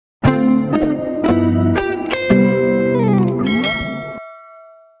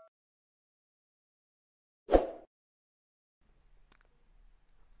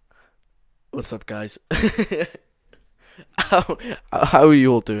What's up, guys? how, how are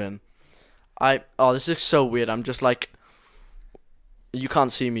you all doing? This is so weird. I'm just like, you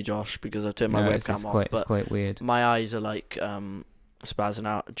can't see me, Josh, because I've turned my No, webcam off. it's But quite weird. my eyes are like spazzing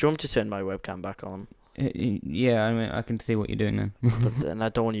out. Do you want me to turn my webcam back on? Yeah, I mean, I can see what you're doing then. But then I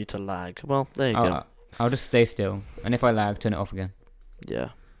don't want you to lag. Well, there you go. I'll just stay still, and if I lag, turn it off again.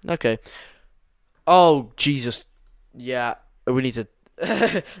 Yeah. Okay. Oh Jesus. Yeah. We need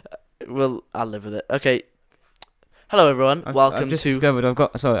to. Well, I'll live with it. Okay. Hello, everyone. Welcome I've just to. discovered I've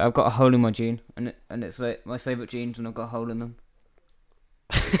got a hole in my jean, and it's like my favourite jeans when I've got a hole in them.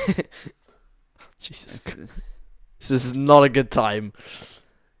 Jesus. It's- This is not a good time.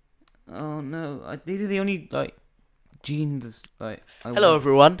 oh no, these are the only like jeans like. Hello,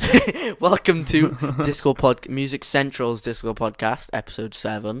 everyone. Welcome to Music Central's Disco Podcast, episode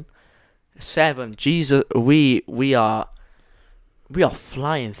 7. 7. Jesus, we are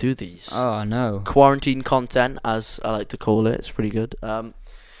flying through these. Oh no. Quarantine content, as I like to call it. It's pretty good.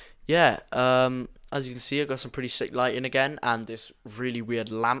 As you can see, I got some pretty sick lighting again, and this really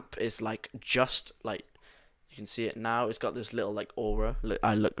weird lamp is like just like you can see it now. It's got this little like aura.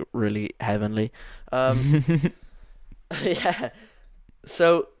 I look really heavenly. Yeah.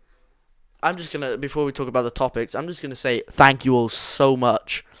 So I'm just gonna, before we talk about the topics, I'm just gonna say thank you all so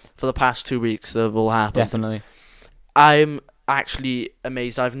much for the past 2 weeks that have all happened. Definitely. I'm actually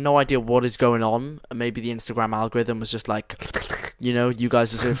amazed. I have no idea what is going on. Maybe the Instagram algorithm was just like, you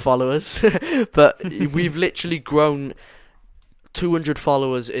guys deserve followers. But we've literally grown 200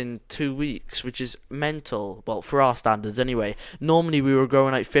 followers in 2 weeks, which is mental. Well, for our standards anyway. Normally we were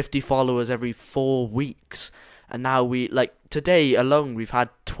growing like 50 followers every 4 weeks. And now today alone we've had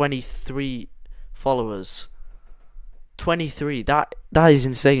 23 followers. 23. That is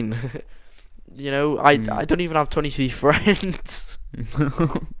insane. I don't even have 23 friends.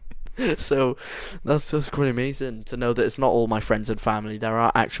 So that's just quite amazing to know that it's not all my friends and family. There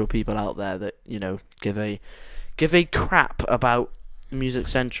are actual people out there that, give a crap about Music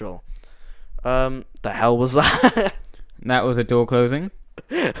Central. The hell was that? That was a door closing.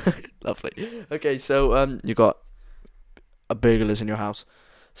 Lovely. Okay, so you got a burglars in your house.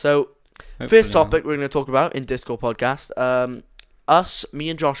 So Hopefully first not. topic we're going to talk about in Discord podcast. Me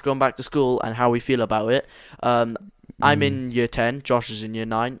and Josh going back to school and how we feel about it. I'm in year 10. Josh is in year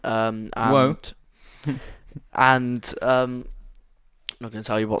 9. Whoa. And I'm not going to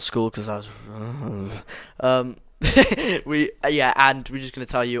tell you what school because I was. And we're just going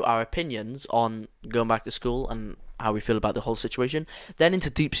to tell you our opinions on going back to school and how we feel about the whole situation. Then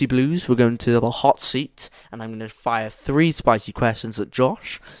into Deep Sea Blues, we're going to the hot seat, and I'm going to fire 3 spicy questions at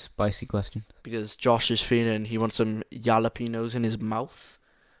Josh. Spicy question. Because Josh is feeling he wants some jalapenos in his mouth.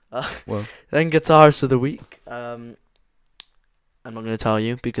 Whoa. Then guitars of the week. I'm not going to tell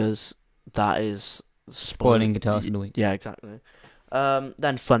you because that is Spoiling guitars of the week. Yeah, exactly.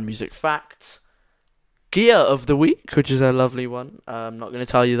 Then fun music facts. Gear of the week, which is a lovely one. I'm not going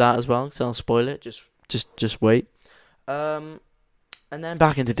to tell you that as well because I'll spoil it. Just wait. And then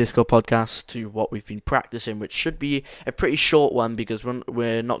back into Disco podcast to what we've been practicing, which should be a pretty short one because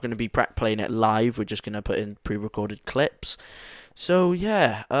we're not going to be playing it live. We're just going to put in pre-recorded clips. So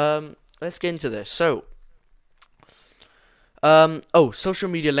yeah, let's get into this. So, social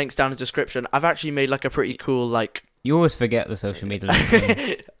media links down in the description. I've actually made like a pretty cool You always forget the social media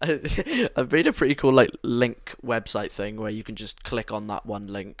link. I've made a pretty cool link website thing where you can just click on that one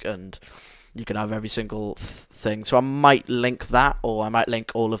link and you can have every single thing. So I might link that, or I might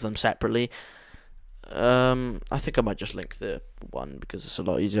link all of them separately. I think I might just link the one because it's a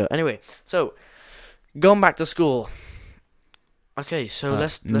lot easier. Anyway, so going back to school. Okay, so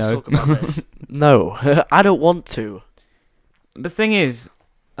let's no. talk about this. No, I don't want to. The thing is,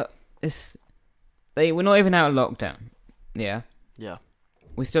 we're not even out of lockdown. Yeah. Yeah.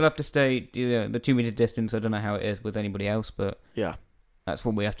 We still have to stay the 2 meter distance. I don't know how it is with anybody else, but Yeah. that's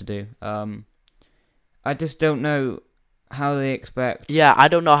what we have to do. I just don't know how they expect. Yeah, I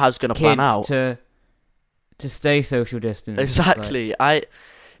don't know how it's gonna plan out. To stay social distance. Exactly.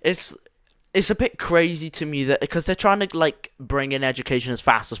 It's a bit crazy to me that because they're trying to bring in education as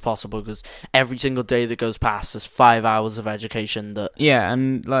fast as possible because every single day that goes past is 5 hours of education that Yeah,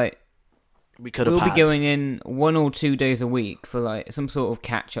 and we could have we'll had. be going in 1 or 2 days a week for some sort of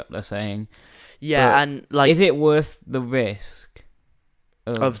catch up. They're saying. Yeah, But and is it worth the risk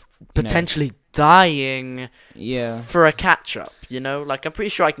of potentially dying Yeah. for a catch up? I'm pretty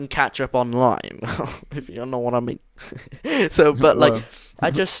sure I can catch up online if you know what I mean. So, but Whoa. I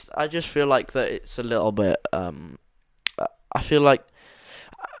just feel like that it's a little bit. I feel like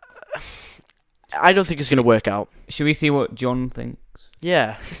I don't think it's gonna work out. Should we see what John thinks?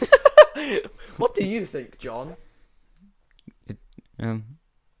 Yeah. What do you think, John? Um,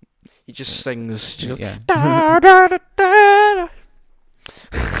 He just sings. She goes, yeah. da, da, da, da.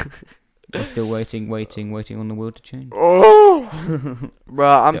 We're still waiting on the world to change. Oh, bro,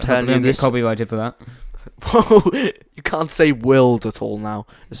 I'm Hope telling we you, don't get this. copyrighted for that. Whoa, you can't say "willed" at all now.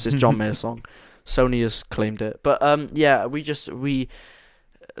 It's just John Mayer's song. Sony has claimed it, but yeah, this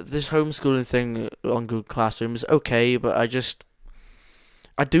homeschooling thing on Google Classroom is okay, but I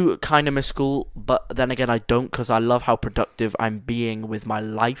do kind of miss school, but then again I don't, because I love how productive I'm being with my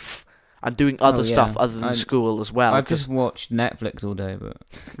life. I'm doing other stuff other than school as well. I've just watched Netflix all day, but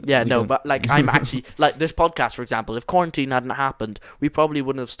yeah, no, but like I'm actually like this podcast, for example. If quarantine hadn't happened, we probably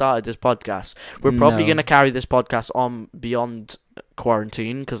wouldn't have started this podcast. We're probably gonna carry this podcast on beyond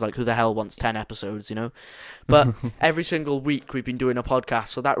quarantine, because like who the hell wants 10 episodes, you know? But every single week we've been doing a podcast,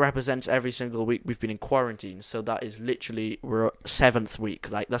 so that represents every single week we've been in quarantine. So that is literally we're 7th week.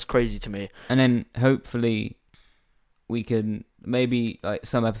 Like that's crazy to me. And then hopefully we can maybe like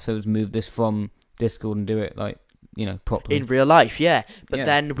some episodes move this from Discord and do it like, you know, properly in real life, yeah. But Yeah.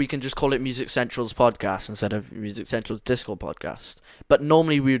 then we can just call it Music Central's podcast instead of Music Central's Discord podcast. But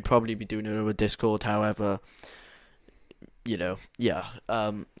normally we would probably be doing it over Discord. However, you know, yeah,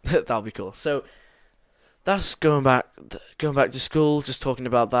 that'll be cool. So that's going back to school, just talking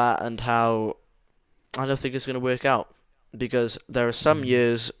about that and how I don't think it's going to work out, because there are some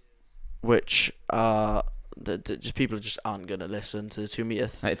years which just people just aren't going to listen to the 2 meter.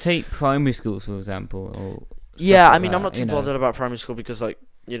 Like, take primary schools for example, or Yeah, like I mean, I'm that, not too you know. bothered about primary school because, like,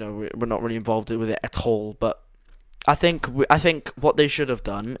 you know, we're not really involved with it at all. But I think what they should have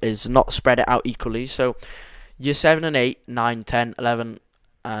done is not spread it out equally. So year 7 and 8, 9, 10, 11,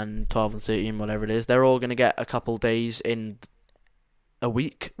 and 12 and 13, whatever it is, they're all going to get a couple days in a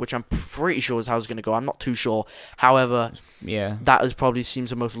week, which I'm pretty sure is how it's going to go. I'm not too sure. However, Yeah, that is probably seems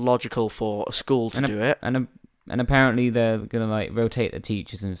the most logical for a school to do it. and apparently they're gonna like rotate the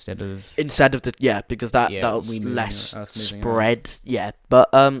teachers instead of Because that'll we moving less us moving spread. Yeah,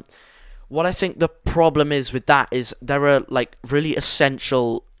 but what I think the problem is with that is there are like really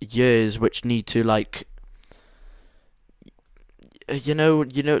essential years which need to like, you know,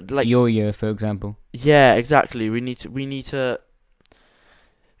 like your year, for example. yeah, exactly. We need to.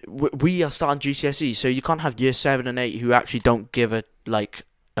 We are starting GCSE, so you can't have year 7 and 8 who actually don't give a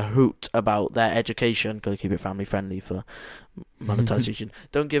hoot about their education. Gotta keep it family friendly for monetization.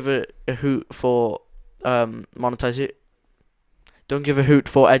 Don't give a hoot for monetization. Don't give a hoot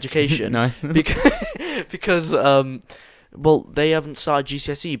for education. Nice. because well, they haven't started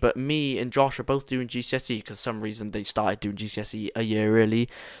GCSE, but me and Josh are both doing GCSE because for some reason they started doing GCSE a year early.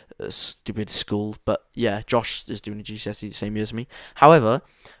 Stupid school, but yeah, Josh is doing a GCSE the same year as me. However,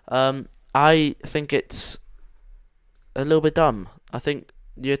 I think it's a little bit dumb. I think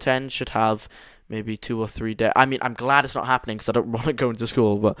year 10 should have maybe 2 or 3 days. I mean, I'm glad it's not happening because I don't want to go into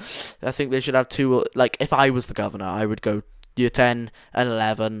school, but I think they should have 2. Like, if I was the governor, I would go year 10 and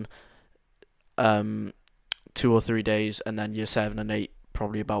 11, 2 or 3 days, and then year 7 and 8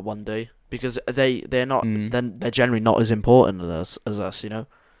 probably about 1 day, because they're not then they're generally not as important as us, you know,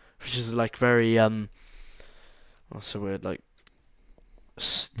 which is like very what's the word, like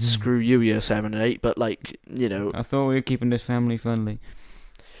screw you year 7 and 8, but like, you know, I thought we were keeping this family friendly.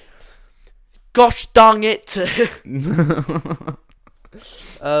 gosh dang it.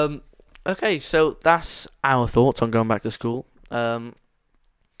 Okay, so that's our thoughts on going back to school.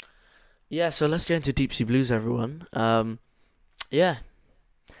 Yeah, so let's get into Deep Sea Blues, everyone. Yeah.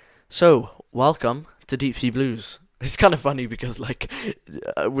 So, welcome to Deep Sea Blues. It's kind of funny because, like,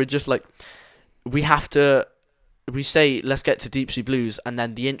 we're just like, we say, let's get to Deep Sea Blues, and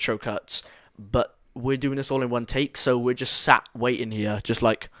then the intro cuts, but we're doing this all in one take, so we're just sat waiting here, just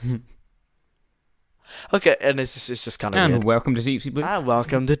like, okay, and it's just kind of And weird. welcome to Deep Sea Blues. And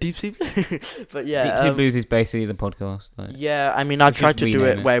welcome to Deep Sea Blues. But yeah, Deep Sea Blues is basically the podcast. Like. yeah, I mean, I Let's try just to do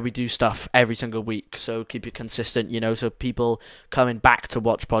rename it it. where we do stuff every single week, so keep it consistent, you know, so people coming back to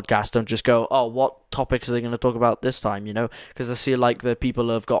watch podcasts don't just go, oh, what topics are they going to talk about this time, you know, because I see, like, the people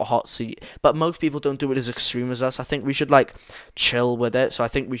have got a hot seat, but most people don't do it as extreme as us. I think we should, like, chill with it, so I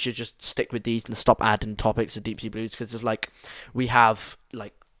think we should just stick with these and stop adding topics to Deep Sea Blues, because it's like, we have,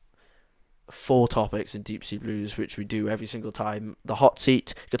 like, 4 topics in Deep Sea Blues, which we do every single time: the hot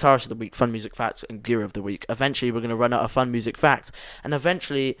seat, guitarist of the week, fun music facts, and gear of the week. Eventually we're going to run out of fun music facts, and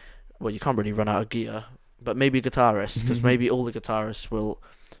eventually, well, you can't really run out of gear, but maybe guitarists, because maybe all the guitarists will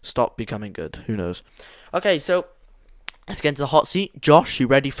stop becoming good, who knows. Okay, so let's get into the hot seat. Josh, you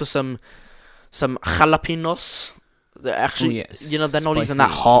ready for some jalapenos? They're actually, Ooh, yes. you know, they're not even Spicy.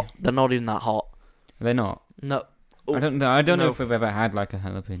 that hot. They're not even that hot. They're not. No. Oh, I don't know. I don't know no. if we've ever had like a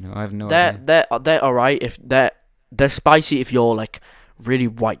jalapeno. I have no They're idea. they're alright if they're spicy if you're like really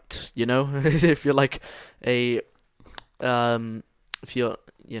white, you know? If you're like a if you're,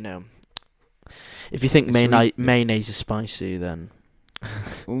 you know, if you think Sweet. mayonnaise is spicy, then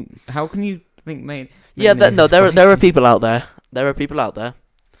Well, how can you think yeah, mayonnaise no, is there are spicy? people out there. There are people out there.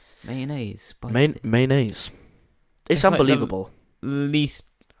 Mayonnaise spicy. Mayonnaise. It's It's like the unbelievable.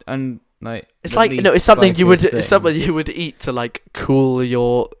 least like It's the like least no, it's something you would spiciest it's thing. something you would eat to like cool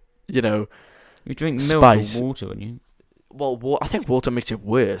your, you know, You drink milk spice. or water, wouldn't you? well, I think water makes it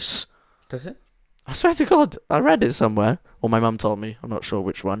worse. Does it? I swear to God, I read it somewhere, or my mum told me. I'm not sure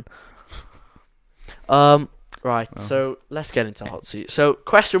which one. Right. Oh. So let's get into hot seat. So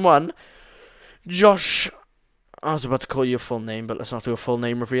question 1, Josh. I was about to call you a full name, but let's not do a full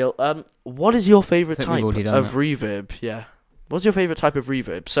name reveal. What is your favorite I think we've type already done of that. reverb? Yeah. What's your favorite type of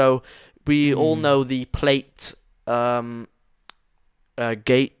reverb? So we all know the plate,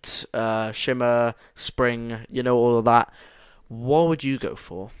 gate, shimmer, spring. You know all of that. What would you go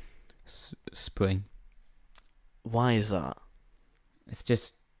for? Spring. Why is that? It's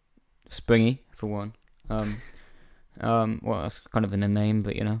just springy for one. Well, that's kind of in the name,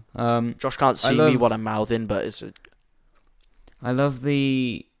 but you know. Josh can't see me what I'm mouthing, but it's I love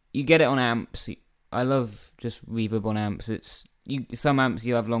you get it on amps. I love just reverb on amps. Some amps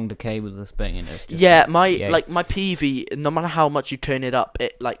you have long decay with the spring and it's just yeah. yay. My PV. No matter how much you turn it up,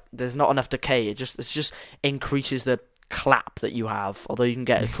 it like there's not enough decay. It just increases the clap that you have. Although you can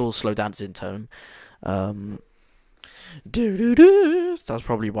get a cool slow dancing tone. Do do do. That's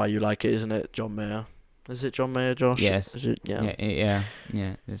probably why you like it, isn't it, John Mayer? Is it John Mayer, Josh? Yes. Is it? Yeah.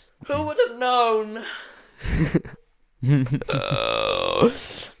 Yeah. Who would have known?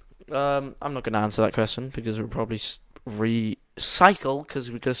 I'm not going to answer that question because we'll probably recycle because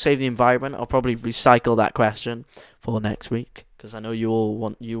we could save the environment. I'll probably recycle that question for next week because I know you all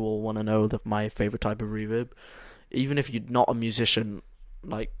want to know my favorite type of reverb, even if you're not a musician.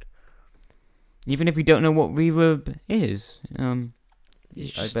 Like, Even if you don't know what reverb is, I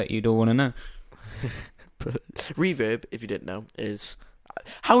bet you'd all want to know. reverb, if you didn't know, is.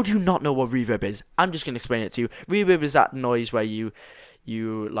 How do you not know what reverb is? I'm just gonna explain it to you. Reverb is that noise where you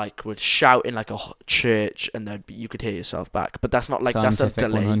like would shout in like a church and then you could hear yourself back, but that's not like Scientific that's a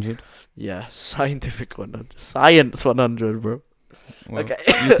delay. 100. Yeah, scientific 100, science 100, bro. Well, Okay.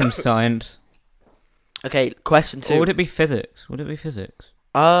 you can science. Okay, question 2. Or would it be physics?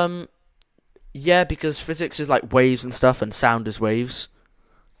 Yeah, because physics is like waves and stuff, and sound is waves.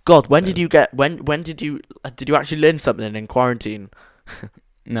 God, when did you did you actually learn something in quarantine?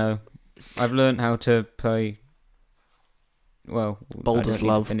 No, I've learned how to play. Well, Bold I as don't need to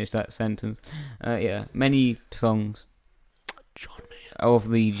love. finish that sentence. Yeah, many songs John of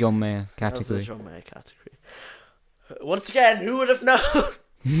the John Mayer Mayer. category. John Mayer category. Once again, who would have known?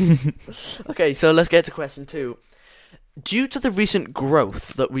 Okay, so let's get to question 2. Due to the recent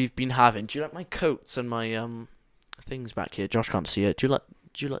growth that we've been having, do you like my coats and my things back here? Josh can't see it. Do you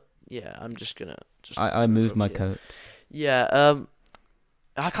like? Yeah, I'm just gonna. I moved my here. coat. Yeah,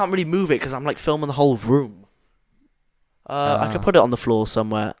 I can't really move it because I'm like filming the whole room. I could put it on the floor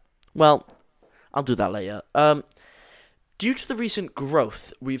somewhere. Well, I'll do that later. Due to the recent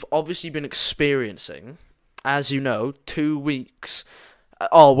growth we've obviously been experiencing, as you know, 2 weeks.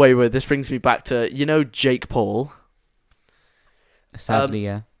 Oh wait, this brings me back to Jake Paul. Sadly,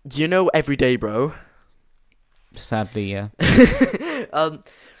 yeah. Do you know Everyday Bro? Sadly, yeah.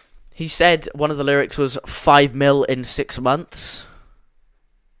 He said one of the lyrics was 5 mil in 6 months.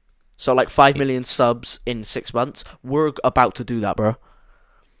 So like 5 million subs in 6 months. We're about to do that, bro.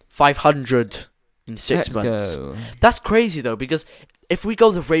 500 in 6 months. Go. That's crazy though, because if we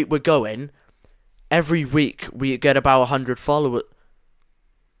go the rate we're going, every week we get about 100 followers.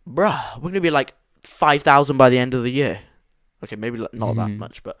 Bruh, we're gonna be like 5,000 by the end of the year. Okay, maybe not that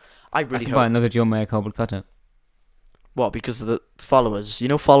much, but I I really can hope. buy another John Mayer cardboard cutout. What? Because of the followers?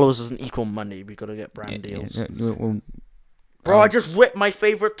 Followers doesn't equal money. We gotta get brand deals. Well, Bro, I just ripped my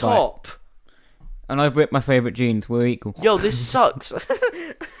favorite top. and I've ripped my favourite jeans. We're equal. Yo, this sucks.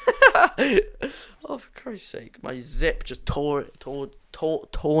 Oh, for Christ's sake. My zip just torn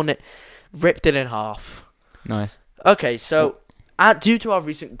it, ripped it in half. Nice. Okay, so, due to our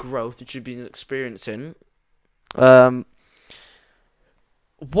recent growth, which we've been experiencing, how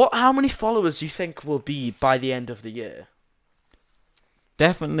many followers do you think will be by the end of the year?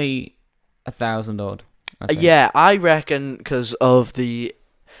 Definitely 1,000 odd. I think. Yeah, I reckon because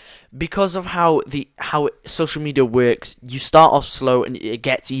of how social media works, you start off slow and it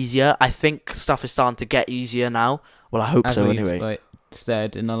gets easier. I think stuff is starting to get easier now. Well, I hope As so we've, anyway. like,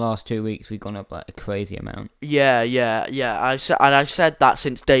 said in the last 2 weeks we've gone up like a crazy amount. Yeah. I said that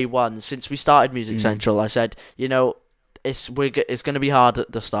since day one, since we started Music Central. I said, it's going to be hard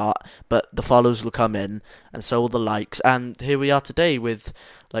at the start, but the follows will come in, and so will the likes. And here we are today with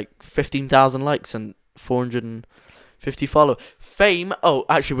like 15,000 likes and 450 follow. Fame. Oh,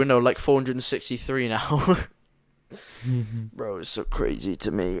 actually, we're like 463 now. Bro, it's so crazy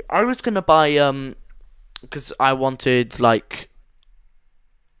to me. I was gonna buy because I wanted this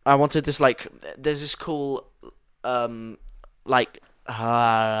there's this cool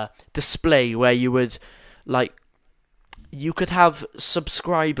display where you would you could have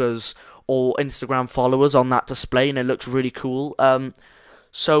subscribers or Instagram followers on that display, and it looks really cool.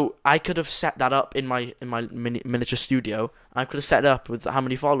 So I could have set that up in my miniature studio. I could have set it up with how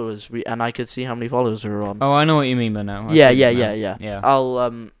many followers and I could see how many followers we were on. Oh, I know what you mean by now. Yeah.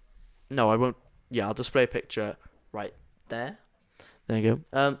 No, I won't. Yeah, I'll display a picture right there. There you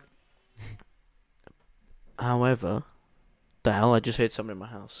go. However, the hell, I just heard someone in my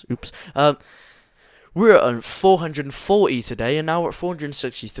house. Oops. We're at 440 today, and now we're at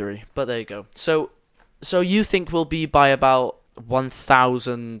 463. But there you go. So you think we'll be by about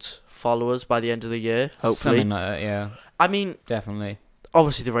 1,000 followers by the end of the year? Hopefully. Something like that, yeah. I mean, definitely.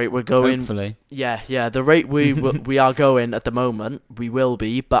 Obviously, the rate we're going. Hopefully. Yeah. The rate we are going at the moment, we will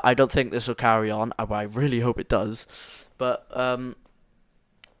be, but I don't think this will carry on. I really hope it does. But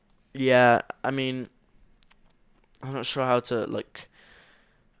yeah. I mean, I'm not sure how to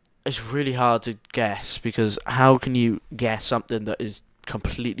It's really hard to guess, because how can you guess something that is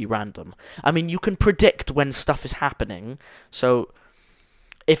completely random? I mean, you can predict when stuff is happening. So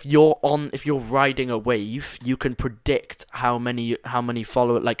if you're riding a wave, you can predict how many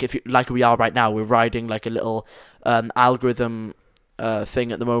followers. Like we are right now, we're riding like a little algorithm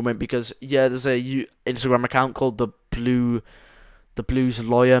thing at the moment, because there's a Instagram account called the Blues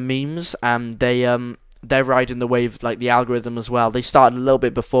Lawyer Memes, and they're riding the wave, like the algorithm as well. They started a little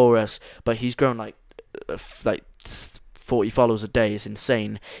bit before us, but he's grown like 40 followers a day. It's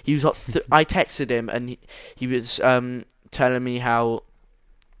insane. He was I texted him, and he was telling me how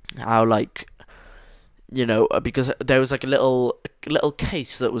because there was like a little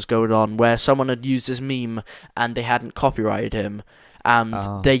case that was going on where someone had used his meme and they hadn't copyrighted him, and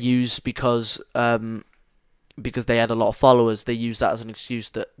they used because they had a lot of followers, they used that as an excuse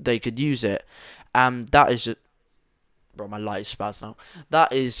that they could use it. That is just... Bro, my light is spazzed now.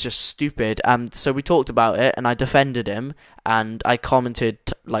 That is just stupid. So we talked about it, and I defended him, and I commented,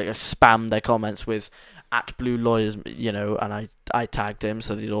 I spammed their comments with @BlueLawyers, and I tagged him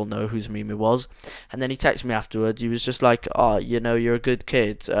so they'd all know whose meme it was. And then he texted me afterwards. He was just like, "Oh, you're a good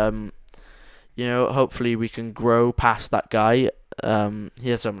kid. Hopefully we can grow past that guy." He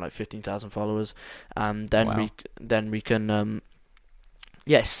has something like 15,000 followers. Then we can.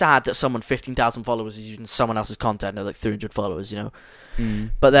 Yeah, it's sad that 15,000 followers is using someone else's content at like 300 followers,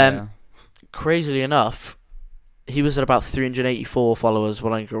 But then, crazily enough, he was at about 384 followers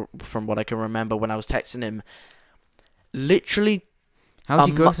from what I can remember when I was texting him. Literally... How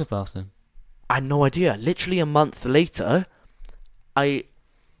did he grow so fast then? I had no idea. Literally a month later, I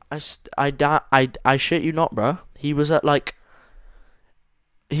shit you not, bro. He was at like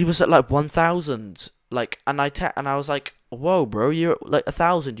 1,000. And I was like, "Whoa, bro, you're like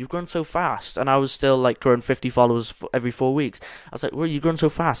 1,000. You've grown so fast." And I was still like growing 50 followers every 4 weeks. I was like, "Well, you've grown so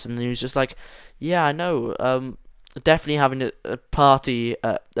fast." And he was just like, "Yeah, I know. Definitely having a party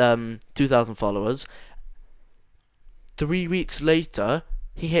at 2,000 followers." 3 weeks later,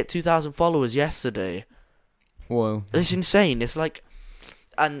 he hit 2,000 followers yesterday. Whoa, it's insane. It's like,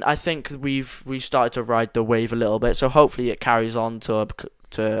 and I think we've started to ride the wave a little bit. So hopefully it carries on to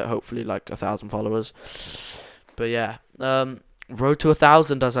hopefully like 1,000 followers. But yeah, road to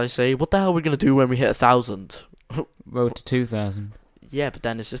 1,000, as I say. What the hell are we gonna do when we hit 1,000? Road to 2,000. Yeah, but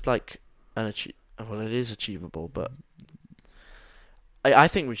then it's just like well, it is achievable, but I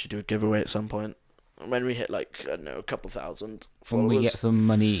think we should do a giveaway at some point when we hit like, I don't know, a couple thousand followers. When we get some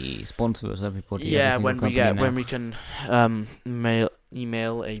money, sponsor us, everybody. Yeah, when we can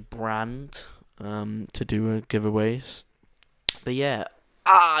email a brand to do giveaways. But yeah.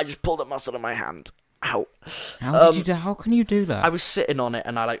 I just pulled a muscle in my hand. Ow. How can you do that? I was sitting on it,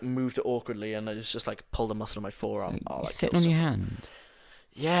 and I moved it awkwardly, and I just pulled a muscle in my forearm. Sitting on your hand?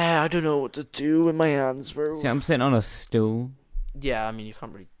 Yeah, I don't know what to do with my hands, bro. See, I'm sitting on a stool. Yeah, I mean, you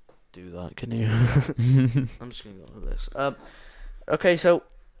can't really do that, can you? I'm just gonna go with this. Okay, so,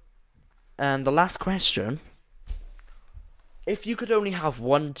 and the last question: if you could only have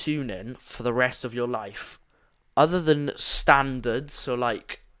one tune-in for the rest of your life, other than standards, so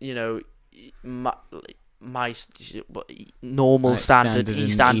normal Like standard, standard E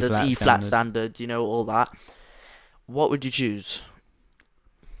and standard, E-flat E flat standard. standard, all that. What would you choose?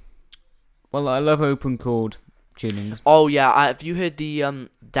 Well, I love open chord tunings. Oh yeah, have you heard the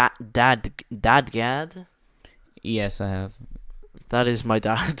Dadgad? Yes, I have. That is my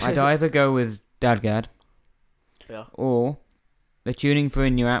dad. I'd either go with Dadgad Yeah. or the tuning for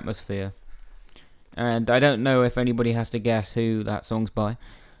In Your Atmosphere. And I don't know if anybody has to guess who that song's by.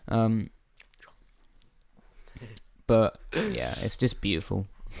 But yeah, it's just beautiful.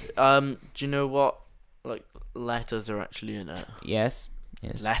 Do you know what letters are actually in it? Yes.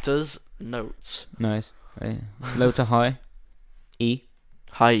 Letters, notes. Nice. Right. Low to high. E.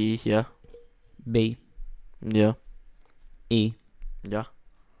 High E, yeah. B. Yeah. E. Yeah.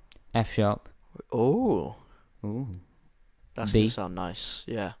 F sharp. Oh. Ooh. That's B. gonna sound nice.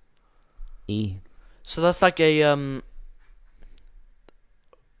 Yeah. E. So that's like a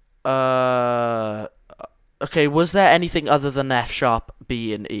okay, was there anything other than F sharp,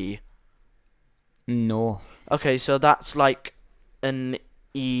 B and E? No. Okay, so that's like an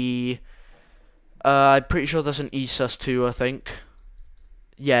E. I'm pretty sure that's an E sus2, I think.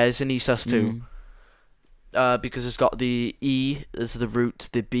 Yeah, it's an E sus2. Because it's got the E as the root,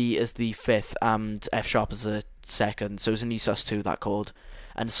 the B as the fifth, and F sharp as the second. So it's an E sus2, that chord.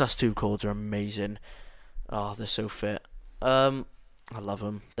 And the sus2 chords are amazing. Oh, they're so fit. I love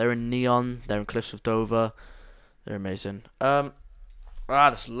them. They're in Neon. They're in Cliffs of Dover. They're amazing.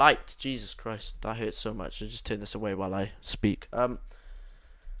 This light. Jesus Christ, that hurts so much. I just turn this away while I speak.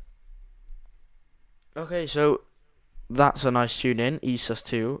 Okay, so that's a nice tune in, E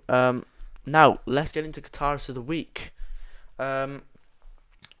sus2. Now let's get into guitarist of the week. So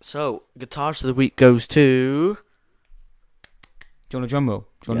guitarist of the week goes to. Do you want a drum roll?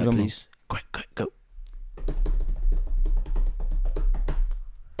 Please. Quick, go.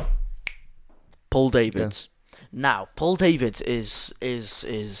 Paul Davids. Now, Paul Davids is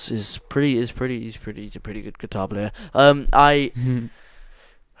pretty. He's a pretty good guitar player.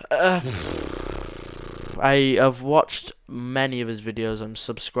 I have watched many of his videos. I'm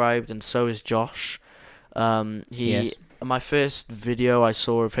subscribed, and so is Josh. Yes. My first video I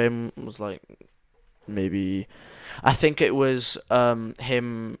saw of him was like maybe, I think it was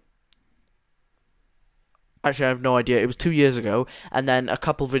him. Actually, I have no idea. It was 2 years ago, and then a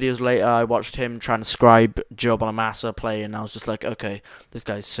couple videos later, I watched him transcribe Joe Bonamassa play, and I was just like, okay, this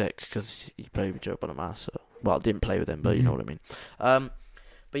guy's sick, because he played with Joe Bonamassa. Well, didn't play with him, but you know what I mean.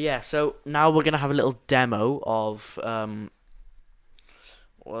 But yeah, so now we're going to have a little demo of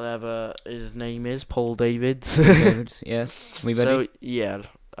whatever his name is, Paul Davids. Davids, yes. We ready? So, yeah,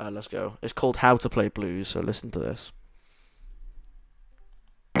 let's go. It's called How to Play Blues, so listen to this.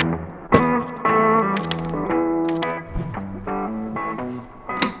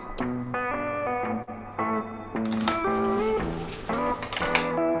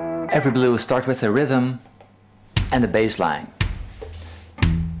 Every blues starts with a rhythm and a bass line.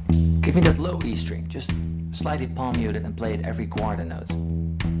 Give me that low E string, just slightly palm muted and play it every quarter notes.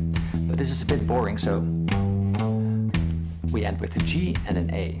 But this is a bit boring, so we end with a G and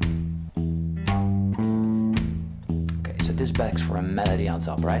an A. Okay, so this begs for a melody on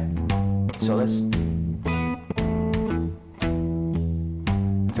top, right? So let's...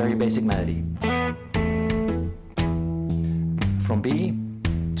 Very basic melody. From B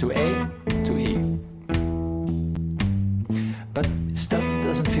to A to E. But it still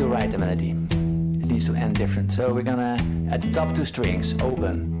doesn't feel right, the melody. It needs to end different. So we're gonna, at the top two strings,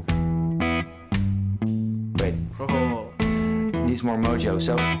 open. Wait. Needs more mojo.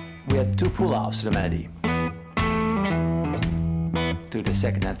 So we had two pull-offs to the melody. To the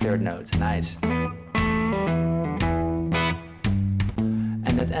second and third notes. Nice.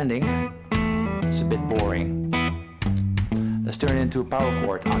 And that ending, it's a bit boring. Let's turn it into a power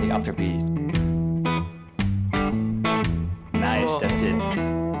chord on the afterbeat. Nice, that's it.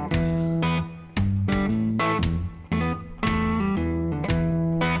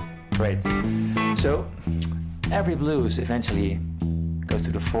 Great. So, every blues eventually goes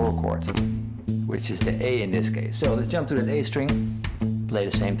to the 4 chord, which is the A in this case. So let's jump to that A string, play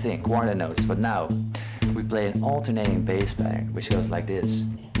the same thing, quarter notes, but now we play an alternating bass pattern, which goes like this.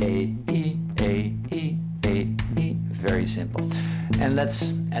 A, E, A, E, A, E. Very simple. And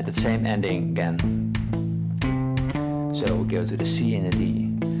let's add the same ending again. So we go to the C and the D.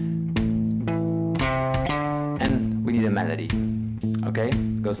 And we need a melody. Okay?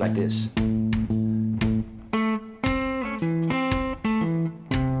 It goes like this.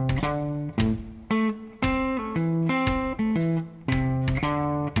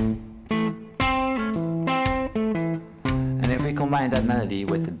 And if we combine that melody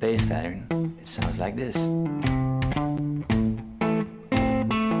with the bass pattern, it sounds like this.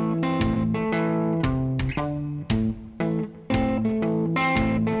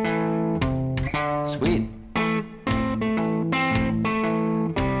 Sweet.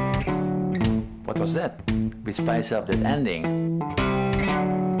 What was that? We spice up that ending.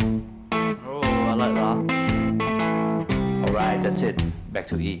 Oh, I like that. Alright, that's it. Back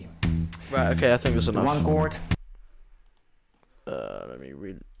to E. Right, okay, I think that's The enough. one chord. Let me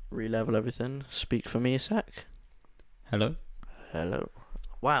re-level everything. Speak for me a sec. Hello. Hello.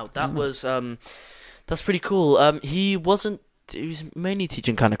 Wow, that was that's pretty cool. He was mainly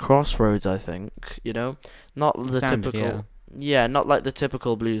teaching kind of Crossroads, I think, you know? Not the Standard, typical not like the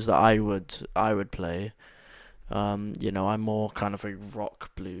typical blues that I would play. You know, I'm more kind of a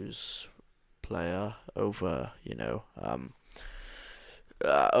rock blues player over,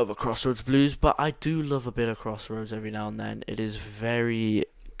 over Crossroads blues, but I do love a bit of Crossroads every now and then. It is very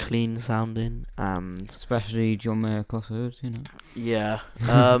clean sounding, and Especially John Mayer Crossroads, you know. yeah,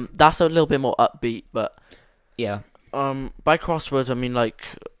 that's a little bit more upbeat. But Yeah. by Crossroads, I mean like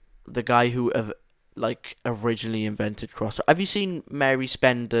the guy who originally invented Crossroads. Have you seen Mary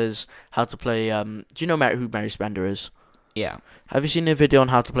Spender's How to Play? Do you know who Mary Spender is? Yeah. Have you seen a video on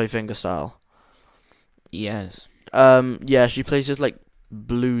how to play fingerstyle? Yes. Yeah, she plays this like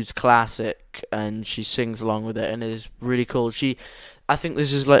blues classic and she sings along with it, and it's really cool. I think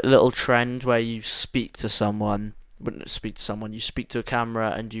this is like a little trend where you speak to someone, you speak to a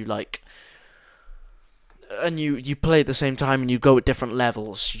camera, and you you play at the same time, and you go at different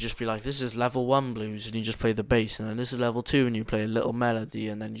levels. You just be like, this is level 1 blues, and you just play the bass, and then this is level 2, and you play a little melody,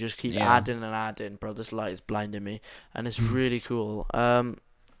 and then you just keep adding and adding. Bro, this light is blinding me, and it's really cool. I'm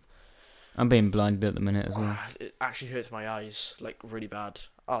being blinded at the minute as well. It actually hurts my eyes, like, really bad.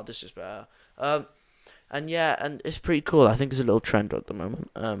 Oh, this is better. And it's pretty cool. I think it's a little trend at the moment.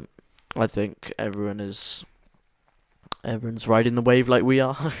 I think everyone's riding the wave like we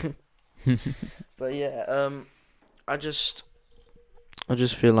are. But yeah, I just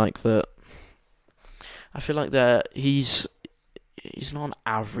feel like that. I feel like that he's not an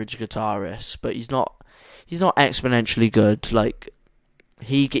average guitarist, but he's not exponentially good. Like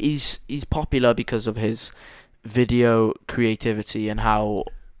he's popular because of his video creativity and how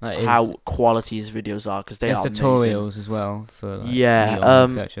quality his videos are, because they are tutorials amazing. As well for like,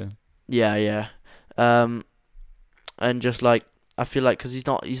 Neon, etc. Yeah. And just like I feel like because he's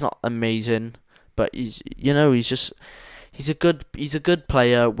not amazing, but he's a good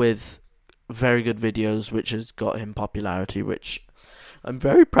player with very good videos, which has got him popularity, which I'm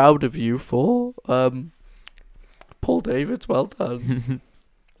very proud of you for. Paul Davids, well done.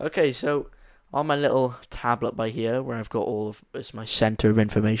 Okay, so on my little tablet by here, where I've got it's my center of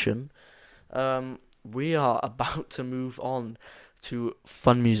information, we are about to move on to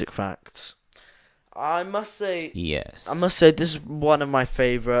fun music facts. I must say this is one of my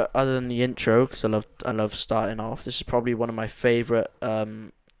favorite, other than the intro, because I love starting off. This is probably one of my favorite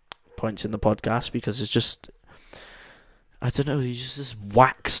points in the podcast, because it's just, I don't know, this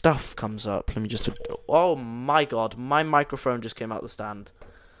whack stuff comes up. Let me just, oh my god, my microphone just came out the stand.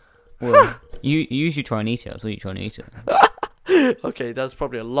 Well, you usually try and eat it. I saw you trying to eat it. Okay, that's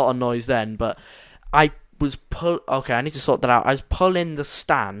probably a lot of noise then, but I need to sort that out. I was pulling the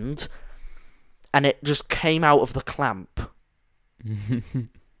stand, and it just came out of the clamp.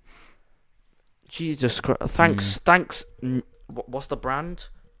 Jesus Christ. Thanks. What's the brand?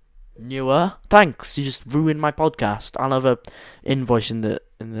 Newer. Thanks. You just ruined my podcast. I'll have a invoice in the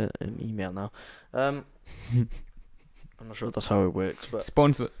email now. I'm not sure if that's how it works, but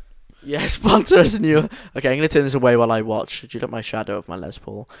Sponsor. yeah, sponsor us Newer. Okay, I'm gonna turn this away while I watch. Did you look at my shadow of my Les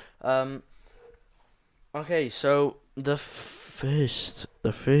Paul? Okay, so the first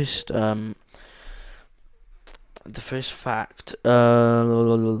fact,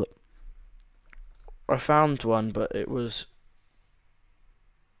 I found one, but it was,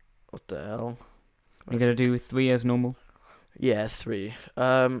 what the hell? You're gonna do 3 as normal? Yeah, 3.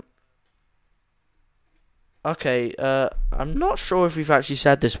 Okay, I'm not sure if we've actually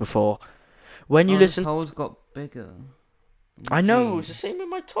said this before. When you listen, the holes got bigger. I know, it's the same with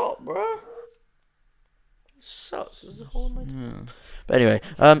my top, bro. Sucks. There's a hole in my top. But anyway,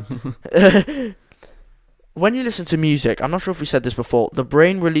 when you listen to music, I'm not sure if we said this before, the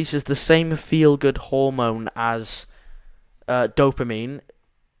brain releases the same feel-good hormone as dopamine,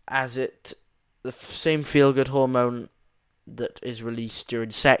 the same feel-good hormone that is released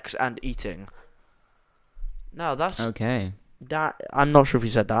during sex and eating. Now that's okay. That I'm not sure if we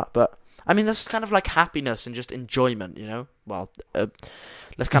said that, but I mean that's kind of like happiness and just enjoyment, you know. Well,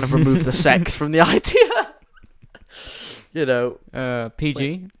 let's kind of remove the sex from the idea. You know.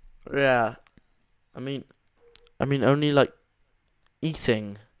 PG. Yeah. I mean, only like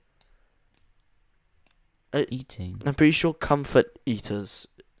eating. Eating. I'm pretty sure comfort eaters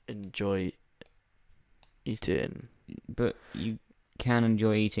enjoy eating. But you can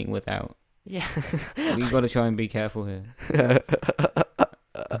enjoy eating without. Yeah. We got to try and be careful here.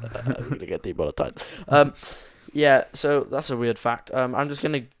 I'm gonna get demonetized. Yeah. So that's a weird fact. I'm just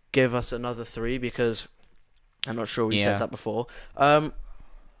gonna give us another 3 because I'm not sure we said that before.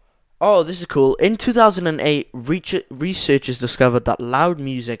 Oh, this is cool. In 2008, researchers discovered that loud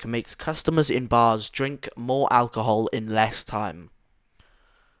music makes customers in bars drink more alcohol in less time.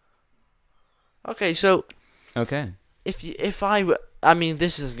 Okay, so Okay. I mean,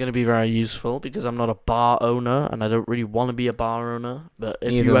 this is going to be very useful because I'm not a bar owner and I don't really want to be a bar owner. But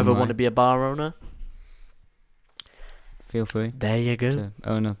if you ever want to be a bar owner, feel free. There you go.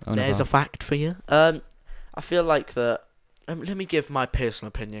 There's a fact for you. I feel like that. Let me give my personal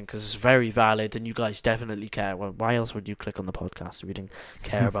opinion because it's very valid and you guys definitely care. Well, why else would you click on the podcast if you didn't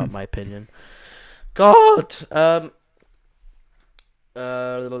care about my opinion? God.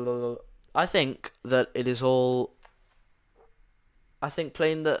 I think that it is all. I think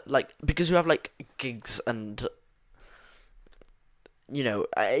playing because you have like gigs and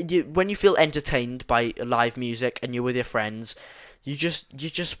when you feel entertained by live music and you're with your friends, you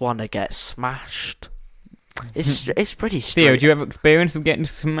just want to get smashed. It's pretty straight. Theo, do you have experience of getting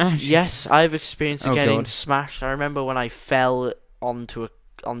smashed? Yes, I've experienced getting God. smashed. I remember when I fell onto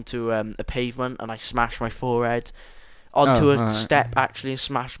a pavement and I smashed my forehead. Onto a step, actually, and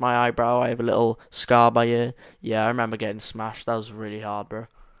smashed my eyebrow. I have a little scar by ear. Yeah, I remember getting smashed. That was really hard, bro.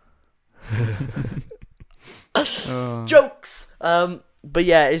 Jokes! But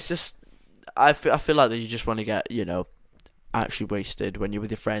yeah, it's just... I feel like that you just want to get, actually wasted. When you're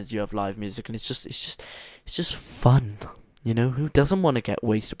with your friends, you have live music, and it's just fun. Who doesn't want to get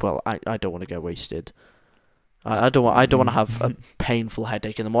wasted? Well, I don't want to get wasted. I don't want to have a painful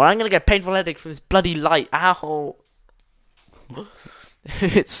headache in the morning. I'm going to get a painful headache from this bloody light. Ow!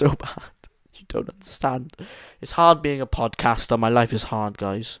 It's so bad. You don't understand. It's hard being a podcaster. My life is hard,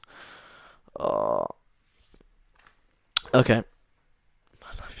 guys. Okay.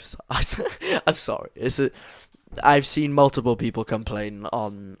 My life is hard. I'm sorry. I've seen multiple people complain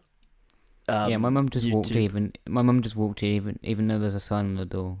on. Yeah, my mum just walked YouTube. even though there's a sign on the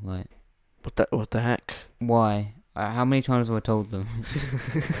door. Like, what the heck? Why? How many times have I told them?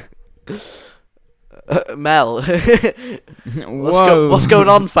 Mel, Whoa. what's going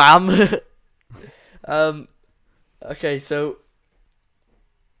on, fam? Okay, so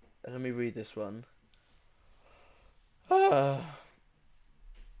let me read this one.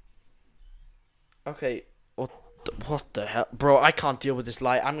 Okay, what the hell, bro? I can't deal with this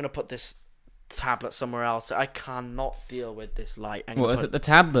light. I'm gonna put this tablet somewhere else. I cannot deal with this light. What is it? The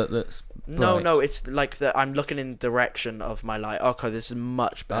tablet that's bright? No. It's like I'm looking in the direction of my light. Okay, this is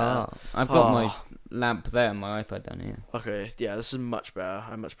much better. I've got my lamp there and my iPad down here. Okay, yeah, this is much better.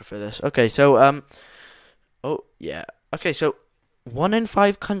 I much prefer this. Okay, so oh yeah. Okay, so 1 in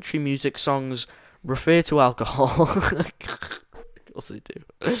 5 country music songs refer to alcohol. Of course they do.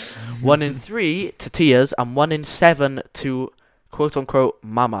 1 in 3 to tears, and 1 in 7 to quote unquote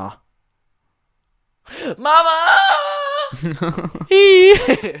mama. Mama.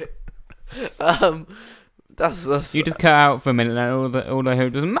 That's You just cut out for a minute and all I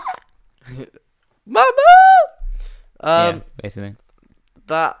heard was mama. Yeah, basically.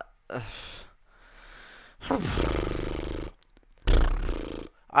 That.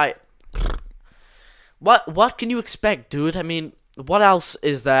 What can you expect, dude? I mean, what else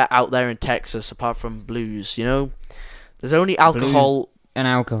is there out there in Texas apart from blues? There's only alcohol, and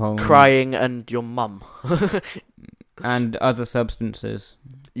alcohol, crying, and your mum, and other substances.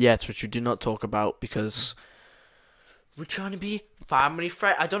 Yes, which we do not talk about because we're trying to be family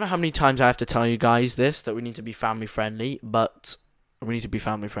friendly. I don't know how many times I have to tell you guys that we need to be family friendly, but we need to be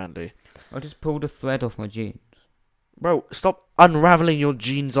family friendly. I just pulled a thread off my jeans. Bro, stop unraveling your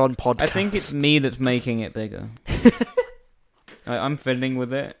jeans on podcast. I think it's me that's making it bigger. I'm fiddling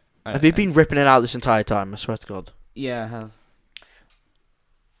with it. Have you been ripping it out this entire time? I swear to God. Yeah, I have.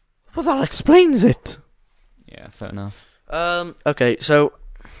 Well, that explains it. Yeah, fair enough. Okay, so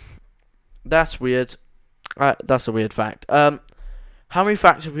that's weird. That's a weird fact. How many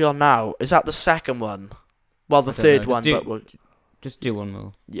facts are we on now? Is that the second one? Well, the third one, just do one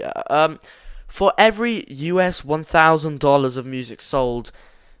more. Yeah. For every US $1,000 of music sold,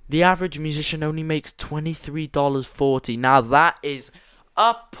 the average musician only makes $23.40. Now that is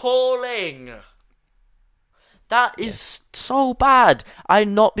appalling. That is so bad.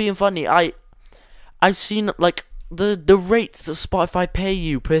 I'm not being funny. I've seen the rates that Spotify pay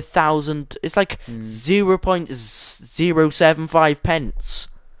you per 1,000, it's like 0.075 pence.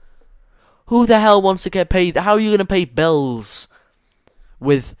 Who the hell wants to get paid? How are you gonna pay bills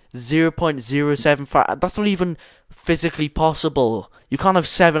with 0.075? That's not even physically possible. You can't have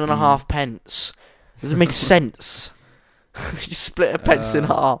 7.5 pence. Doesn't make sense. You split a pence in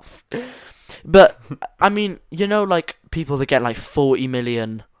half. But I mean, you know, like people that get like 40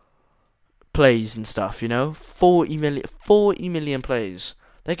 million plays and stuff, you know, 40 million plays.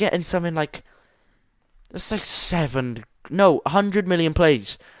 They're getting something like, that's like 100 million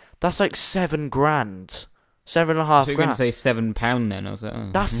plays. That's like 7 grand, 7.5 So you're grand. going to say £7 then? I was like, oh.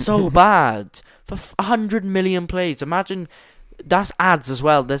 That's so bad for 100 million plays. Imagine, that's ads as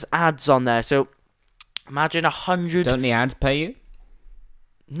well. There's ads on there, so imagine 100. Don't the ads pay you?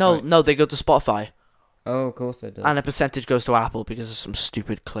 No, Right. no, they go to Spotify. Oh, of course they do. And a percentage goes to Apple because of some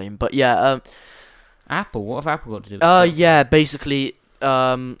stupid claim. But yeah, Apple? What have Apple got to do with it? yeah, basically,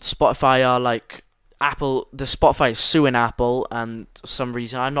 Spotify are like the Spotify is suing Apple, and for some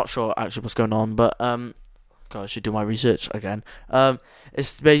reason I'm not sure actually what's going on, but God, I should do my research again.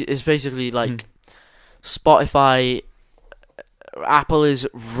 It's basically like Spotify, Apple is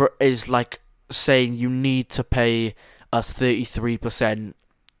like saying you need to pay us 33%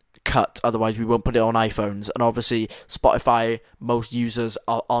 cut, otherwise we won't put it on iPhones. And obviously Spotify, most users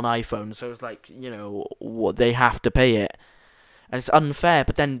are on iPhones, so it's like, you know, what, they have to pay it, and it's unfair.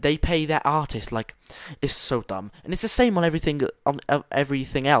 But then they pay their artists, like, it's so dumb. And it's the same on everything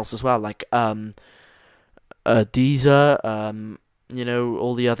else as well, like Deezer, you know,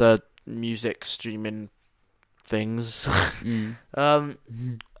 all the other music streaming things. And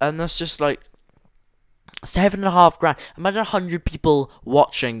that's just like 7.5 grand. Imagine 100 people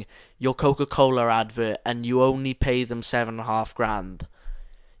watching your Coca-Cola advert and you only pay them 7.5 grand.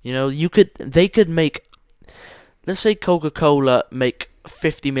 You know, they could make, let's say Coca-Cola make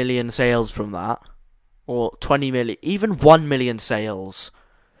 50 million sales from that, or 20 million, even 1 million sales.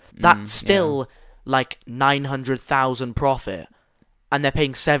 That's still like 900,000 profit, and they're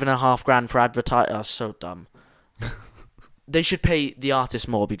paying 7.5 grand for advertising. Oh, so dumb. They should pay the artists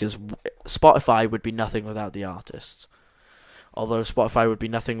more, because Spotify would be nothing without the artists. Although Spotify would be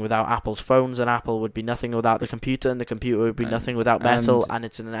nothing without Apple's phones, and Apple would be nothing without the computer, and the computer would be nothing without metal, and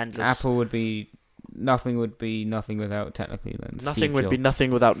it's an endless... Apple would be... Nothing would be nothing without, technically, then. Nothing would be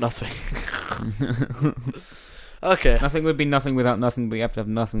nothing without nothing. Okay. Nothing would be nothing without nothing, but you have to have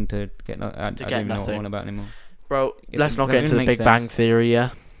nothing to get... I don't even know what I'm on about anymore. Bro, let's not get into the Big Bang Theory,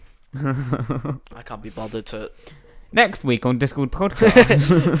 yeah? I can't be bothered to... Next week on Discord Podcast.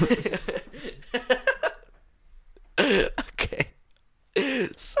 Okay.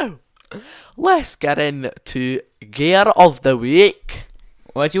 So, let's get into Gear of the Week.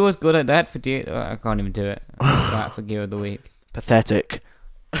 Why'd you always good at that for Gear? I can't even do it. That for Gear of the Week. Pathetic.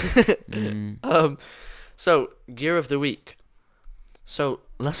 So, Gear of the Week. So,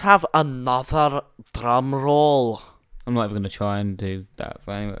 let's have another drum roll. I'm not even going to try and do that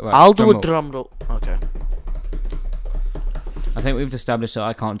for anyway. Right, I'll do a drum roll. Okay. I think we've established that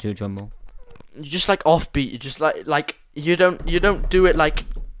I can't do a drum roll. You just like offbeat. You just like you don't do it like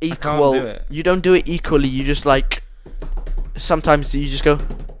equal. I can't do it. You don't do it equally. You just like sometimes you just go.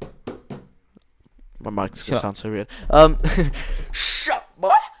 My mic's gonna sound so weird. Shut,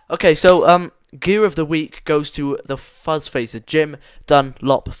 boy. Okay, so Gear of the Week goes to the Fuzz Face, the Jim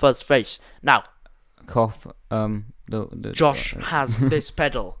Dunlop Fuzz Face. Now, Cough. Josh has this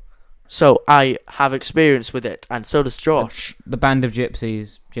pedal, so I have experience with it, and so does Josh. The Band of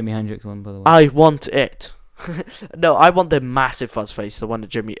Gypsies, Jimi Hendrix one, by the way. I want it. No, I want the massive Fuzz Face, the one that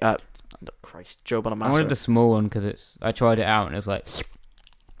Joe Bonamassa. I wanted the small one because I tried it out and it was like.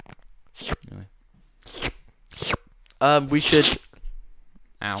 Anyway. We should.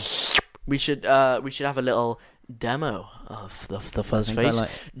 Ow. We should have a little demo of the Fuzz Face.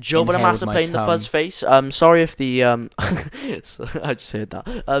 Joe inhaled Bonamassa my playing the tongue. Fuzz Face. Sorry if the I just heard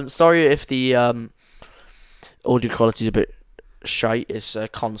that. Sorry if the audio quality is a bit shite. It's a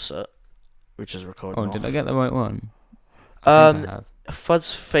concert, which is recording. Oh, did I get the right one?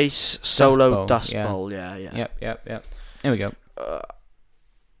 Fuzz Face solo Dust yeah. Bowl. Yeah. Yep. There we go.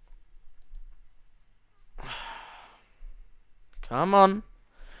 Come on.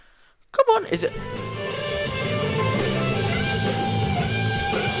 Is it?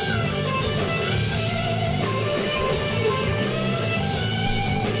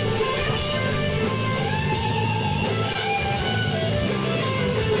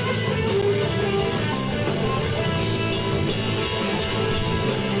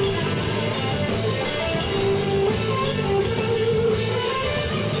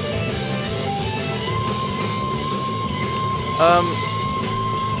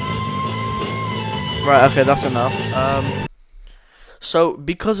 Right, okay, that's enough. So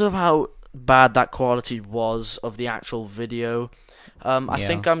because of how bad that quality was of the actual video, I Yeah.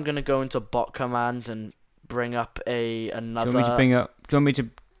 think I'm gonna go into bot command and bring up another. Do you want me to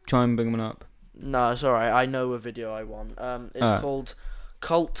try and bring one up? No, it's alright. I know a video I want. It's called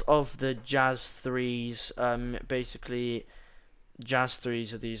Cult of the Jazz Threes. Basically, Jazz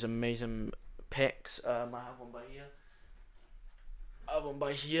Threes are these amazing picks. I have one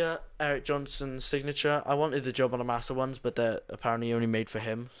by here. Eric Johnson's signature. I wanted the Joe Bonamassa ones, but they're apparently only made for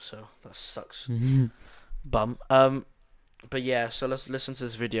him, so that sucks. Bum. But yeah, so let's listen to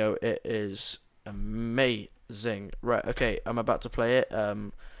this video. It is amazing. Right, okay, I'm about to play it.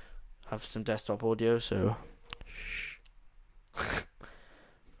 Have some desktop audio, so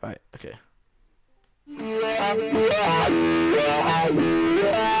right, okay.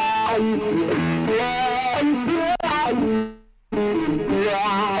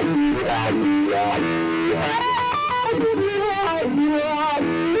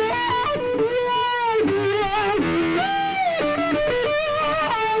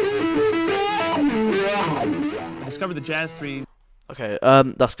 I discovered the Jazz 3. Okay,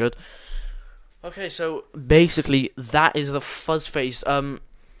 that's good. Okay, so basically that is the fuzz face.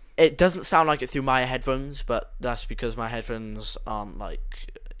 It doesn't sound like it through my headphones, but that's because my headphones aren't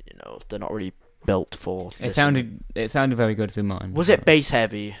like, they're not really built for listening. It sounded very good through mine. Was it bass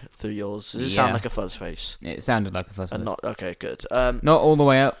heavy through yours? Does it sound Yeah. like a fuzz face? It sounded like a fuzz face. Not okay, good. Not all the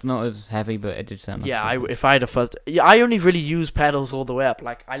way up, not as heavy, but it did sound like Yeah, a fuzz face. if I had a fuzz, I only really use pedals all the way up.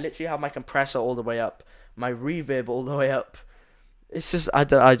 Like I literally have my compressor all the way up, my reverb all the way up. It's just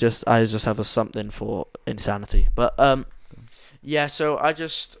I just have a something for insanity. But yeah. So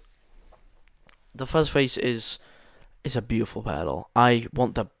the fuzz face is a beautiful pedal. I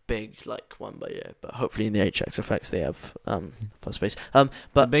want the big one by ear, but hopefully in the HX effects they have fuzz face. But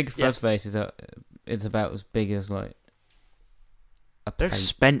the big yeah. fuzz face is it's about as big as like a They're plate.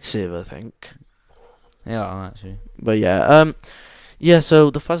 expensive, I think. They are actually. But yeah, yeah.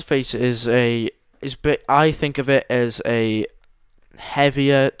 So the fuzz face is I think of it as a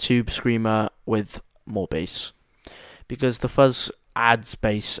heavier tube screamer with more bass, because the fuzz adds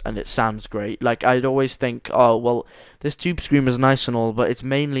bass and it sounds great. Like I'd always think, oh well, this tube screamer's nice and all, but it's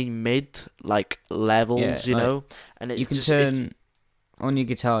mainly mid levels, and You can turn on your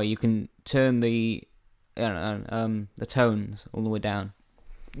guitar. You can turn the tones all the way down.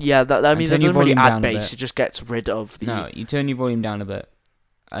 Yeah, I mean, that turn your doesn't really volume add down a bass. bit. It just gets rid of the. No, you turn your volume down a bit,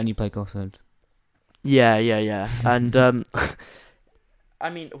 and you play Gosford. Yeah, and I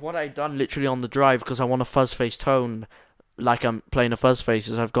mean, what I done literally on the drive, because I want a fuzz face tone, like I'm playing a fuzz face,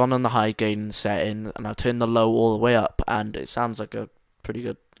 is I've gone on the high gain setting and I've turned the low all the way up, and it sounds like a pretty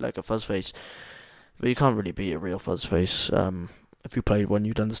good a fuzz face. But you can't really beat a real fuzz face. If you played one,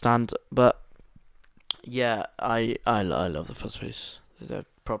 you'd understand. But yeah, I love the fuzz face. They're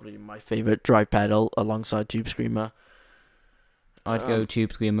probably my favorite drive pedal alongside Tube Screamer. I'd go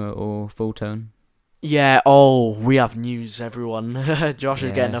Tube Screamer or Full Tone. Yeah, oh, we have news, everyone. Josh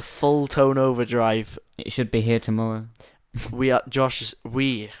is getting a Yes. full tone overdrive. It should be here tomorrow. We as a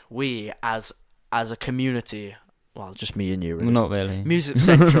community, well, just me and you, really. Well, not really. Music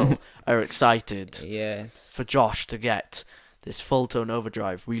Central are excited Yes. for Josh to get this full tone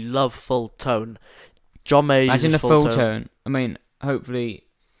overdrive. We love full tone. John May Imagine uses a full tone. I mean, hopefully,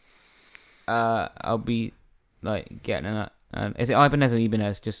 I'll be getting that. Is it Ibanez or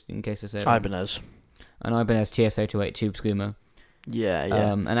Ibanez? Just in case I say it wrong. Ibanez. An Ibanez TS-028 Tube Screamer. Yeah.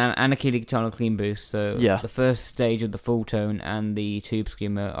 And an Achille guitar clean boost. So Yeah. the first stage of the full tone and the Tube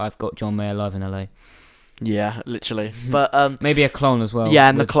Screamer, I've got John Mayer live in LA. Yeah, literally. But Maybe a clone as well. yeah,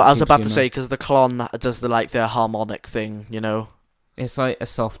 and with I was Tube about to Screamer. say, because the Klon does the harmonic thing, It's like a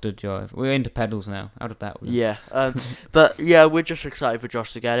softer drive. We're into pedals now. How did that work? Yeah, but yeah, we're just excited for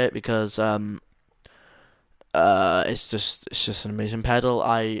Josh to get it, because it's just an amazing pedal.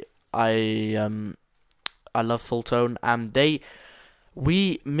 I love full tone, and me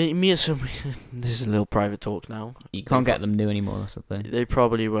and some this is a little private talk now. You can't get them new anymore, that's the thing. They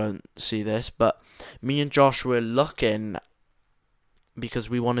probably won't see this, but me and Josh were looking, because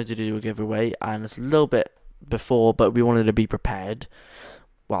we wanted to do a giveaway, and it's a little bit before, but we wanted to be prepared.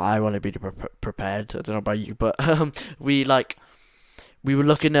 Well, I want to be prepared. I don't know about you, but we were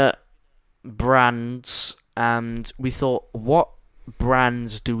looking at brands, and we thought, what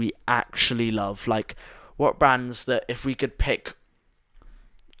brands do we actually love? Like, what brands that if we could pick?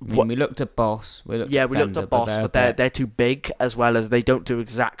 I mean, we looked at Boss. We looked looked Fender, at Boss, but they're too big, as well as they don't do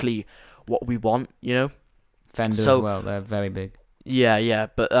exactly what we want. Fender so- as well. They're very big. Yeah,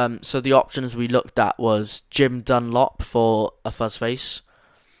 but so the options we looked at was Jim Dunlop for a fuzz face,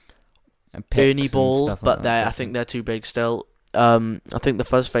 and picks Ernie and Ball, stuff like but that, I think they're too big still. I think the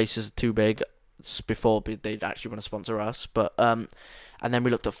Fuzz Faces are too big before they'd actually want to sponsor us. But and then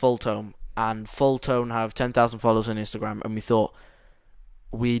we looked at Full Tone, and Full Tone have 10,000 followers on Instagram, and we thought,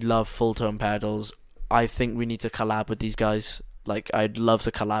 we love Full Tone pedals. I think we need to collab with these guys. Like, I'd love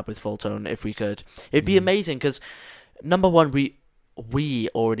to collab with Full Tone if we could. It'd be amazing because, number one, we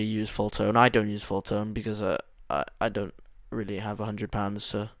already use Full Tone. I don't use Full Tone because I don't really have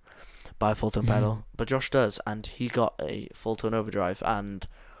 £100 to buy a Full Tone pedal, but Josh does, and he got a Full Tone Overdrive, and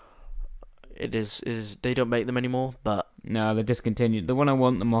it is they don't make them anymore. But no, they discontinued the one. I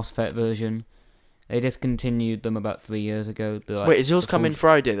want the MOSFET version. They discontinued them about 3 years ago. Wait, is yours coming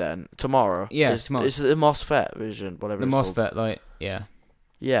Friday then? Tomorrow? Yeah, tomorrow. Is it the MOSFET version? Whatever. The it's MOSFET, called? like, yeah.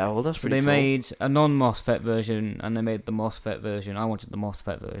 Yeah, well, that's So pretty they cool. made a non-MOSFET version, and they made the MOSFET version. I wanted the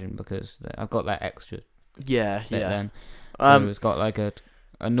MOSFET version because I've got that extra Yeah, bit yeah. then. So it's got like a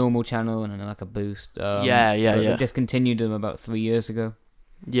normal channel and then like a boost. Yeah. They discontinued them about 3 years ago.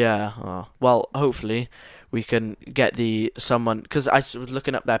 Yeah. Oh. Well, hopefully we can get someone, because I was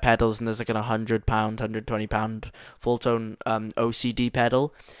looking up their pedals, and there's like an £100, £120 Full Tone OCD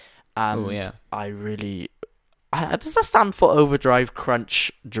pedal, and yeah. I really. Does that stand for overdrive,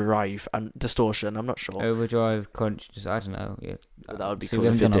 crunch, drive, and distortion? I'm not sure. Overdrive, crunch, just I don't know. Yeah. That would be So cool we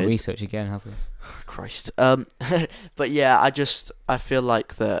if haven't it done our did. research again, have we? Christ. But yeah, I feel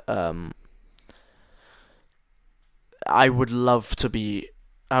like that. I would love to do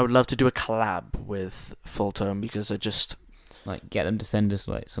a collab with Full Tone, because I just. Like get them to send us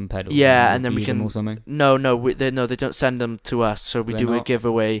like some pedals. Yeah, and then we use them can. or something. No, they don't send them to us. So we They're do a not?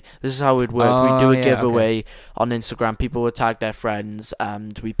 giveaway. This is how it would work. We Oh, do a yeah, giveaway on Instagram. People would tag their friends,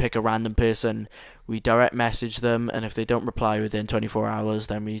 and we pick a random person. We direct message them, and if they don't reply within 24 hours,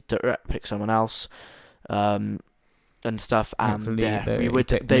 then we direct pick someone else, and stuff. And Hopefully yeah, they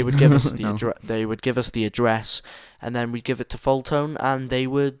pick they me. would give us the No. they would give us the address, and then we give it to Full Tone, and they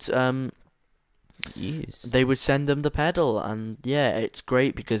would Yes. they would send them the pedal, and yeah, it's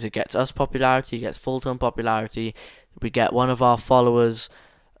great because it gets us popularity, it gets Full Tone popularity. We get one of our followers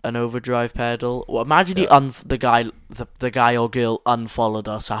an overdrive pedal. Well, imagine the guy or girl unfollowed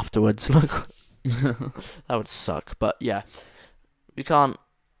us afterwards. That would suck. But yeah, we can't,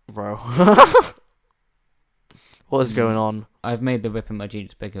 bro. What is going on? I've made the rip in my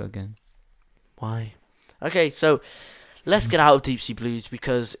jeans bigger again. Why? Okay, so let's get out of Deep Sea Blues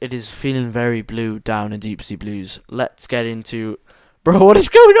because it is feeling very blue down in Deep Sea Blues. Let's get into... Bro, what is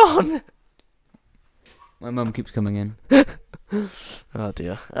going on? My mum keeps coming in. Oh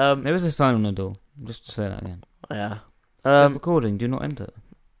dear. There is a sign on the door. Just to say that again. Yeah. This recording, do not enter.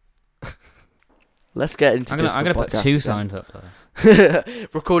 Let's get into I'm gonna put podcast two again. signs up there.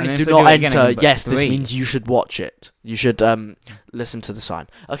 Recording, And do then if not I do it again, I enter. can put Yes, this 3. means you should watch it. You should listen to the sign.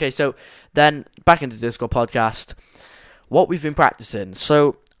 Okay, so then back into the Discord podcast. What we've been practicing.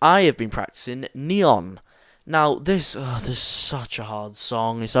 So I have been practicing Neon. Now this is such a hard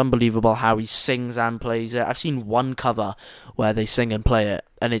song. It's unbelievable how he sings and plays it. I've seen one cover where they sing and play it,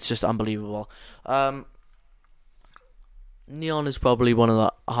 and it's just unbelievable. Neon is probably one of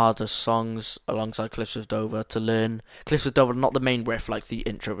the hardest songs alongside Cliffs of Dover to learn. Cliffs of Dover, not the main riff like the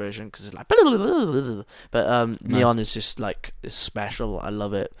intro version, because it's like, but Nice. Neon is just like, it's special. I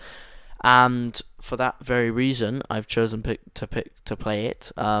love it, and for that very reason, I've chosen to play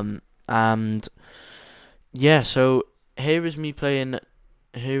it. And yeah, so here is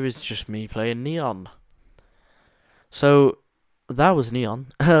just me playing Neon. So that was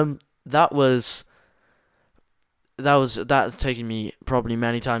Neon. That's taken me probably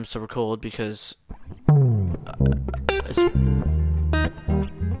many times to record because it's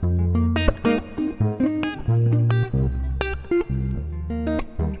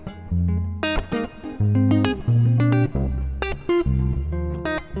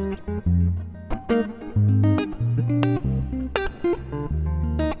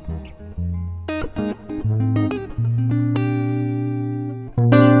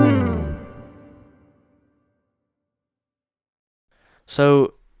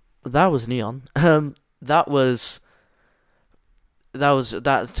So that was Neon. That's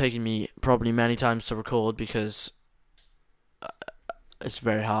taken me probably many times to record because it's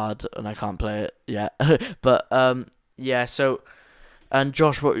very hard and I can't play it yet. But yeah. So, and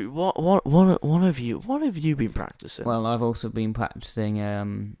Josh, what have you been practicing? Well, I've also been practicing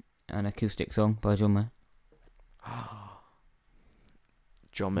an acoustic song by John Mayer.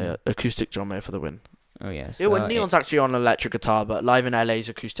 John Mayer, acoustic John Mayer for the win. Oh yes. Yeah, well, Neon's actually on electric guitar, but live in LA is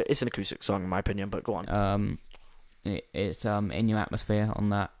acoustic. It's an acoustic song in my opinion, but go on. It's In Your Atmosphere on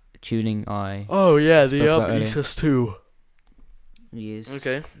that tuning I. Oh yeah, spoke about the earlier. ESUS 2. He is.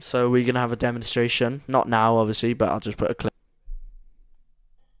 Okay, so we're gonna have a demonstration. Not now, obviously, but I'll just put a clip.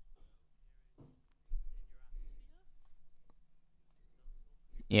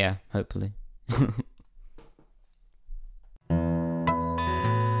 Yeah, hopefully.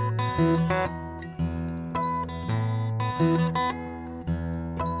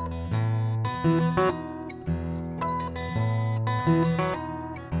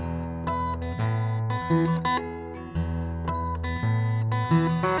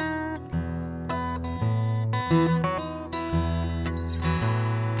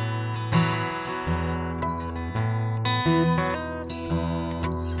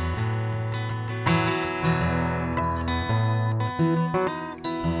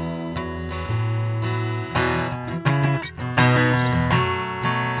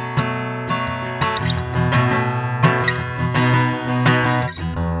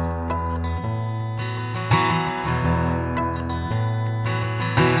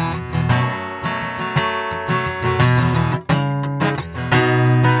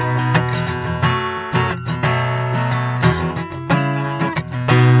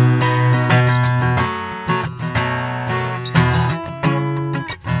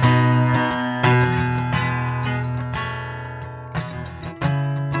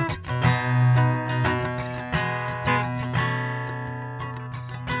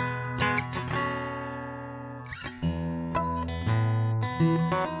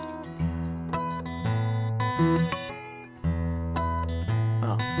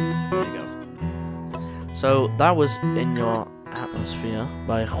 Oh, there you go. So that was In Your Atmosphere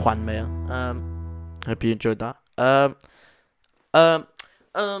by Juan Mayer. Hope you enjoyed that.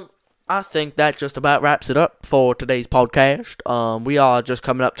 I think that just about wraps it up for today's podcast. We are just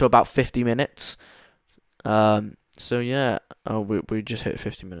coming up to about 50 minutes. So yeah, we just hit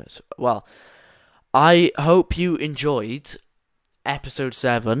 50 minutes. Well, I hope you enjoyed episode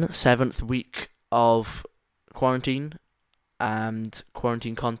 7, 7th week of quarantine and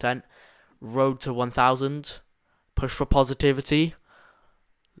quarantine content. Road to 1000. Push for positivity.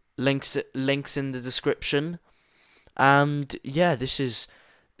 Links in the description. And yeah, this is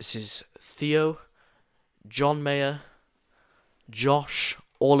Theo, John Mayer, Josh,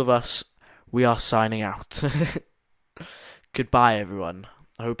 all of us. We are signing out. Goodbye, everyone.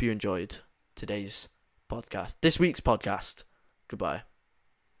 I hope you enjoyed today's podcast. This week's podcast. Goodbye.